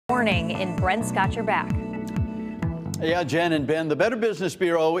warning in Brent's Got Your Back. Yeah, Jen and Ben, the Better Business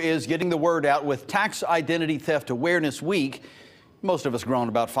Bureau is getting the word out with Tax Identity Theft Awareness Week. Most of us groan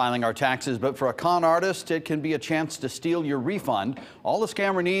about filing our taxes, but for a con artist, it can be a chance to steal your refund. All the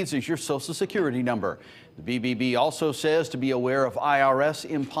scammer needs is your Social Security number. The BBB also says to be aware of IRS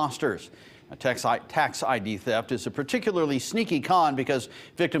imposters. Now, tax ID theft is a particularly sneaky con because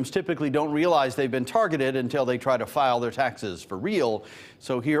victims typically don't realize they've been targeted until they try to file their taxes for real.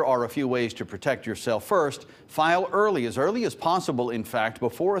 So here are a few ways to protect yourself. First, file early as possible, in fact,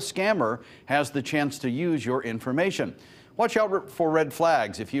 before a scammer has the chance to use your information. Watch out for red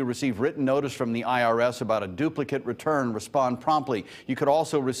flags. If you receive written notice from the IRS about a duplicate return, respond promptly. You could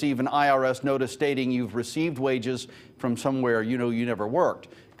also receive an IRS notice stating you've received wages from somewhere you know you never worked.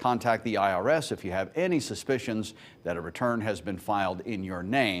 Contact the IRS if you have any suspicions that a return has been filed in your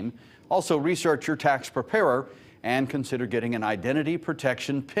name. Also, research your tax preparer and consider getting an identity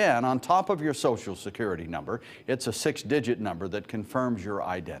protection PIN on top of your Social Security number. It's a 6-digit number that confirms your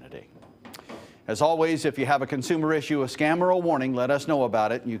identity. As always, if you have a consumer issue, a scam, or a warning, let us know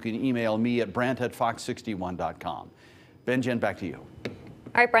about it. You can email me at brent@fox61.com. Ben, Jen, back to you. All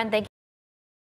right, Brent, thank you.